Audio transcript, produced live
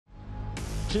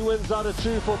2 wins out of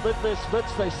 2 for Bidvest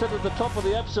Wits. They sit at the top of the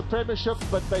ABSA-premiership,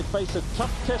 but they face a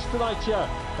tough test tonight here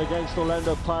against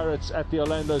Orlando Pirates at the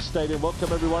Orlando Stadium.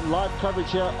 Welcome everyone, live coverage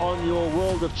here on your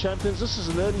World of Champions. This is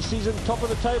an early season top of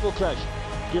the table clash,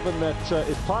 given that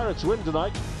if Pirates win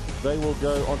tonight, they will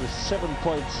go on to 7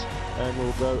 points and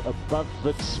will go above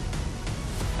Wits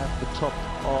at the top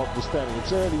of the standing.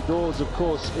 It's early doors, of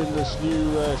course, in this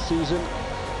new season,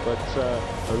 but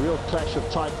a real clash of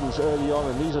titans early on,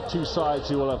 and these are two sides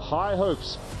who will have high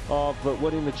hopes of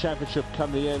winning the championship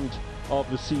come the end of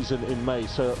the season in May.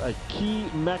 So a key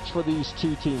match for these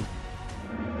two teams.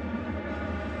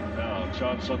 Now,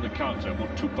 chance on the counter.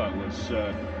 Motupa was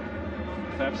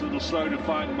perhaps a little slow to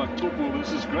find Matupu.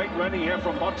 This is great running here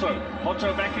from Hotto.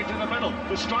 Hotto back into the middle.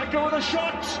 The striker with a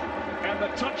shot! And the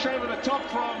touch over the top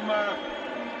from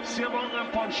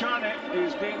Siabonga Ponchane,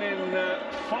 who's been in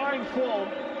fine form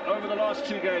over the last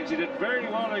 2 games. He did very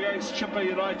well against Chippa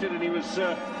United, and he was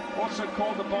also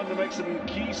called upon to make some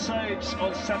key saves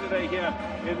on Saturday here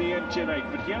in the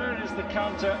MTN8. But here is the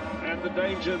counter and the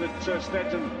danger that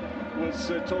Stanton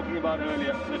was talking about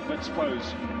earlier that Wits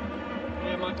pose.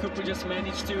 Yeah, Matupu just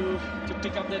managed to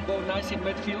pick up that ball nice in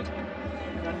midfield.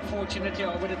 Unfortunately,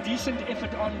 with a decent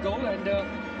effort on goal, and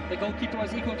the goalkeeper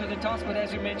was equal to the task. But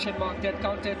as you mentioned, Mark, that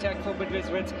counter-attack for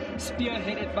Bidvest Wits,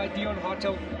 spearheaded by Dion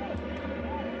Hotto.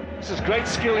 This is great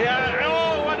skill here.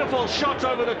 Oh, wonderful shot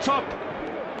over the top.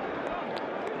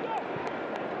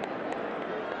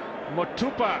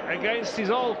 Motupa against his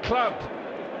old club.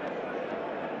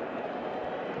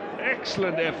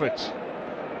 Excellent effort.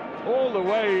 All the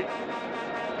way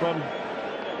from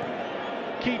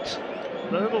Keat.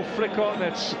 The little flick on,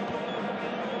 that's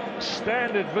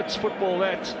standard Wits football,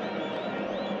 that.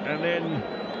 And then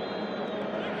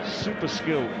super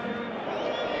skill.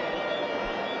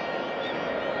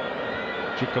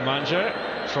 Chikamanja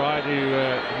tried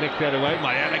to nick that away.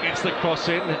 Mayana gets the cross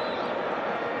in.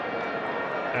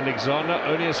 Alexander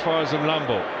only as far as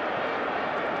Mlambo.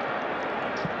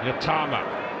 Yatama.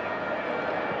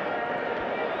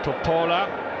 Topola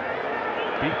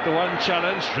beat the one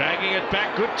challenge, dragging it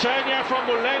back. Good turn here from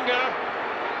Mulenga.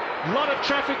 A lot of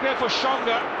traffic there for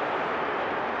Shonga.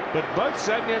 But both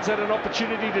Zambians had an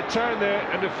opportunity to turn there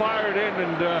and to fire it in.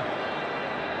 And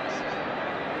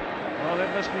well,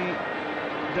 that must be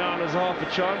down as half a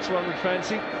chance, one would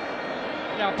fancy.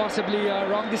 Yeah, possibly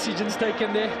wrong decisions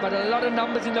taken there, but a lot of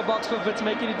numbers in the box for Wits,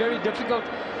 making it very difficult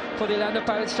for the Orlando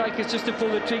Pirates strikers just to pull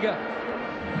the trigger.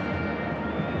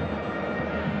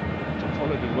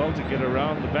 Topola did well to get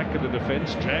around the back of the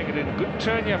defence, drag it in. Good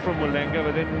turn here from Mulenga,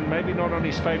 but then maybe not on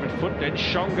his favourite foot. Then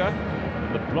Shonga,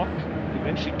 the block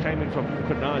eventually came in from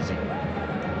Mukanazi.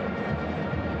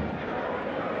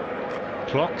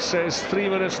 Clock says 3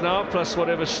 minutes now, plus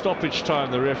whatever stoppage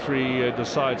time the referee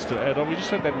decides to add on. We just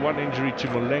had that one injury to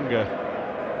Mulenga,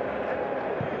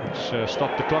 which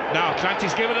stopped the clock. Now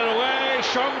Atlanti's given it away.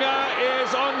 Shonga is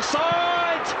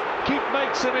onside. Keith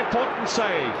makes an important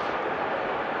save.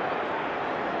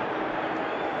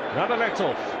 Another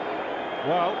let-off.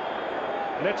 Well,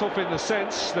 let-off in the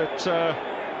sense that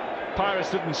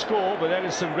Pirates didn't score, but that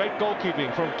is some great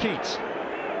goalkeeping from Keats.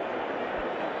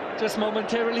 Just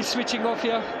momentarily switching off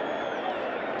here.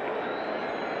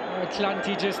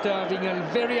 Atlanti just being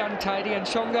very untidy, and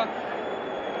Shonga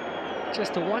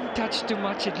just one touch too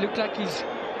much. It looked like his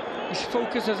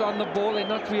focus is on the ball and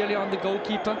not really on the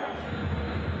goalkeeper.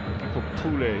 For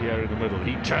Pule here in the middle,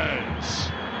 he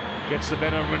turns, gets the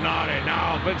better of Renare.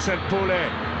 Now Vincent Pule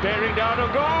bearing down a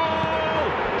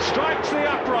goal, strikes the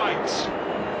upright,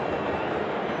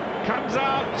 comes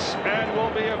out and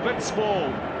will be a Wits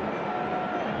ball.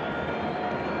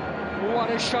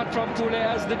 What a shot from Pule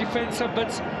as the defence of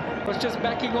Wits was just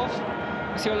backing off.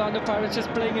 You see Orlando Pirates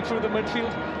just playing it through the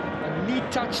midfield. A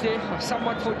neat touch there,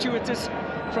 somewhat fortuitous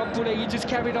from Pule. He just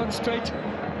carried on straight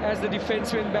as the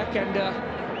defence went back, and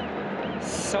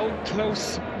so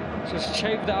close, just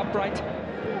shaved the upright.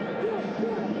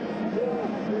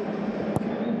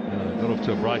 Got off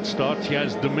to a bright start.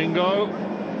 Here's Domingo.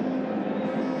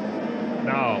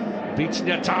 Now beats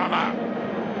Nyatama.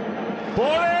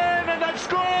 Ball in, and they've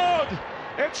scored!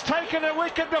 It's taken a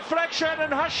wicked deflection,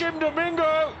 and Hashim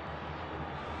Domingo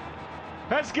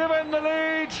has given the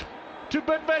lead to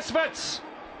Bidvest Wits.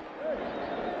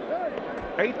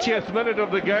 80th minute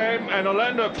of the game, and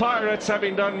Orlando Pirates,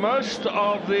 having done most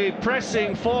of the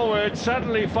pressing forward,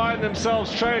 suddenly find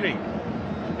themselves trailing.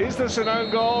 Is this an own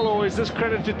goal, or is this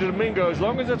credited to Domingo? As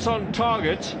long as it's on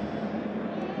target,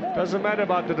 doesn't matter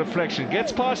about the deflection.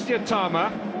 Gets past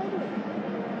Yatama.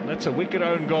 That's a wicked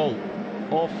own goal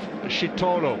off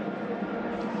Shitolo.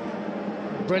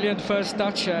 Brilliant first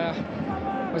touch.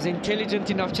 was intelligent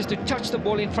enough just to touch the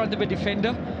ball in front of a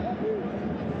defender.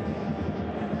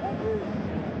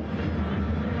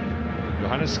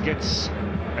 Johannes gets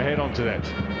ahead onto that.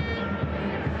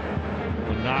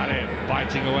 Unare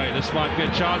biting away. This might be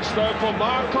a chance though for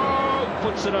Marco.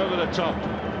 Puts it over the top.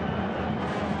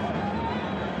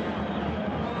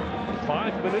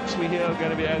 5 minutes we hear are going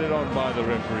to be added on by the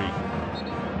referee.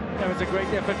 That was a great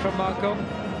effort from Marco.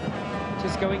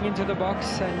 Just going into the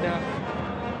box and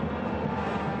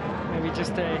maybe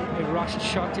just a rushed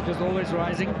shot. It was always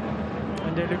rising.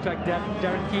 And it looked like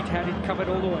Darren Keat had it covered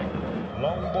all the way.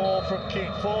 Long ball from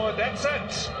Keat forward. That's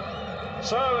it.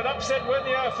 So an upset win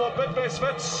here for Bidvest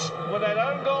Wits with that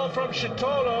own goal from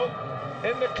Shitolo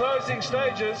in the closing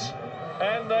stages.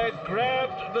 And they've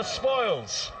grabbed the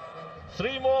spoils.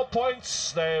 3 more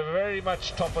points, they're very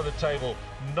much top of the table.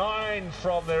 9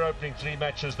 from their opening 3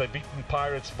 matches. They've beaten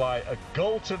Pirates by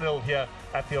 1-0 here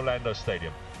at the Orlando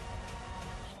Stadium.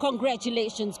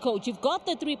 Congratulations, coach. You've got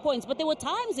the 3 points, but there were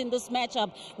times in this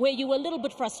matchup where you were a little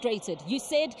bit frustrated. You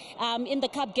said in the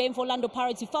cup game for Orlando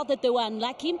Pirates, you felt that they were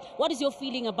unlucky. What is your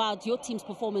feeling about your team's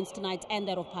performance tonight and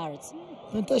that of Pirates?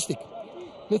 Fantastic.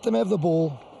 Let them have the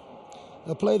ball.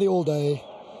 They'll play there all day,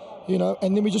 you know,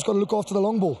 and then we just got to look after the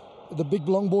long ball. The big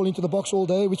long ball into the box all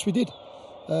day, which we did.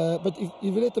 But if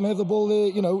we let them have the ball there,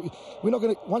 you know, we're not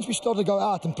going to. Once we start to go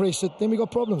out and press it, then we got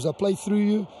problems. They'll play through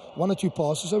you, 1 or 2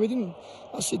 passes. So we didn't.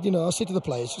 I said to the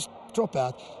players, just drop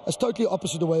out. It's totally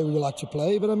opposite the way we would like to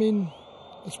play. But I mean,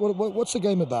 it's what's the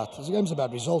game about? The game's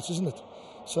about results, isn't it?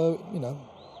 So you know,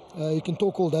 you can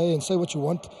talk all day and say what you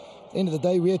want. At the end of the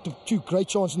day, we had 2 great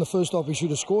chances in the first half we should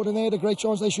have scored, and they had a great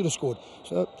chance they should have scored.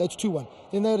 So that's 2-1.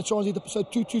 Then they had a chance, so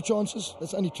 2 chances.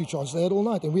 That's only 2 chances they had all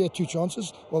night, and we had 2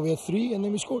 chances. Well, we had 3, and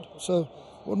then we scored. So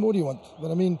what more do you want?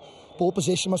 But I mean, ball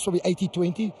possession must probably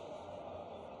 80-20.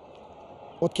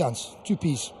 What counts? 2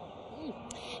 Ps.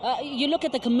 You look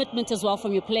at the commitment as well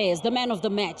from your players, the man of the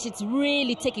match. It's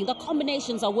really ticking. The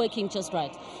combinations are working just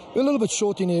right. We're a little bit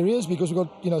short in areas because we've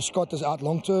got, Scott is out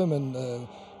long term and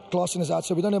Klassen is out,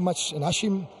 so we don't have much in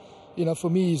Hashim. You know, for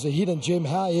me, he's a hidden gem.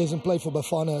 How he hasn't played for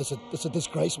Bafana, it's a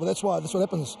disgrace. But that's what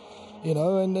happens. You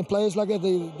know, and players like that,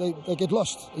 they get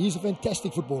lost. He's a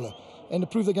fantastic footballer. And to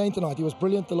prove the game tonight, he was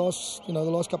brilliant the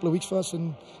last couple of weeks for us,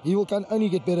 and he will only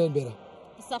get better and better.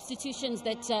 The substitutions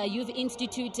that you've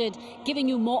instituted, giving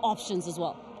you more options as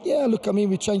well. Yeah, look, I mean,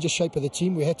 we changed the shape of the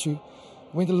team. We had to.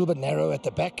 Went a little bit narrow at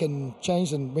the back and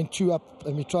changed and went 2 up,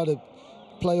 and we tried to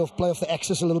play off the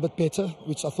axis a little bit better,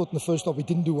 which I thought in the first half we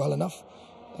didn't do well enough.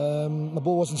 The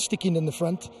ball wasn't sticking in the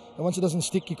front, and once it doesn't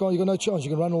stick, you got no chance.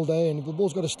 You can run all day, and the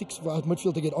ball's got to stick for our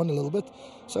midfield to get on a little bit.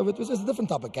 So it's a different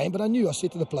type of game. But I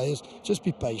said to the players, just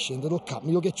be patient. It'll come.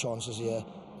 You'll get chances here.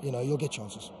 You know, you'll get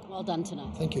chances. Well done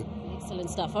tonight. Thank you.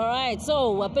 Excellent stuff. All right,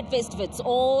 so Bidvest Wits,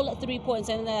 all 3 points.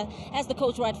 And as the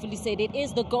coach rightfully said, it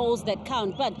is the goals that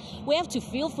count. But we have to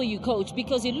feel for you, coach,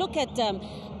 because you look at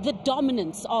the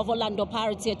dominance of Orlando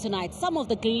Pirates here tonight. Some of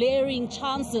the glaring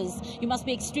chances, you must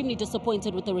be extremely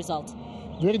disappointed with the result.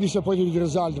 Very disappointed with the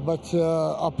result, but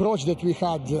approach that we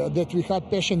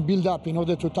had patient build up in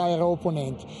order to tire our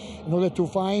opponent, in order to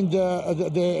find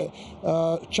the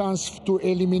chance to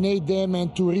eliminate them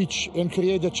and to reach and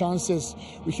create the chances.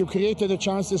 We have created the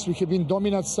chances. We have been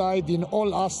dominant side in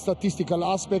all our statistical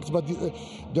aspects, but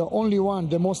the only one,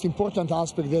 the most important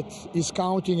aspect that is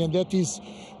counting, and that is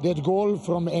that goal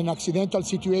from an accidental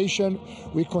situation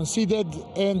we conceded,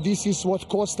 and this is what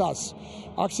cost us.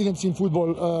 Accidents in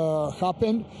football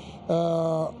happen.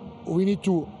 We need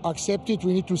to accept it.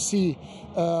 We need to see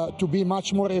to be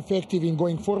much more effective in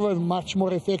going forward, much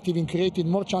more effective in creating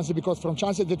more chances, because from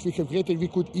chances that we have created, we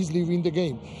could easily win the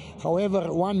game.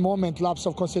 However, one moment, lapse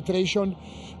of concentration,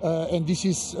 and this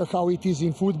is how it is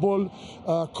in football,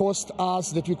 cost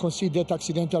us that we concede that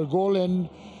accidental goal and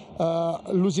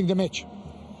losing the match.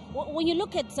 When you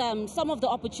look at some of the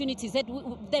opportunities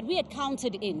that we had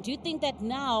counted in, do you think that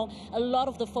now a lot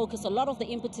of the focus, a lot of the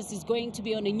impetus is going to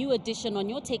be on a new addition on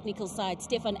your technical side,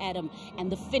 Stefan Adam, and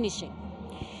the finishing?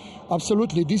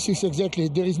 Absolutely, this is exactly.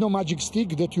 There is no magic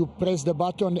stick that you press the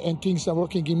button and things are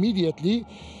working immediately.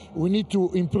 We need to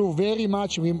improve very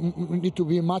much. We need to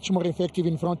be much more effective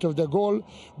in front of the goal,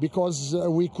 because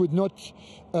we could not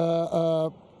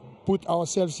put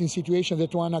ourselves in situation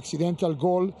that one accidental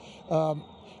goal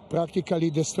practically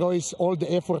destroys all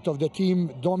the effort of the team,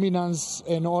 dominance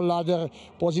and all other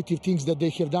positive things that they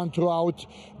have done throughout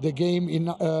the game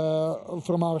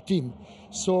from our team.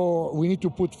 So we need to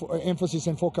put emphasis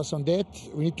and focus on that.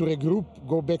 We need to regroup,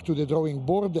 go back to the drawing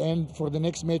board, and for the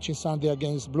next match in Sunday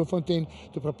against Bloemfontein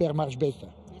to prepare much better.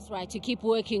 That's right. To keep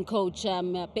working, coach.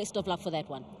 Best of luck for that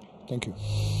one. Thank you.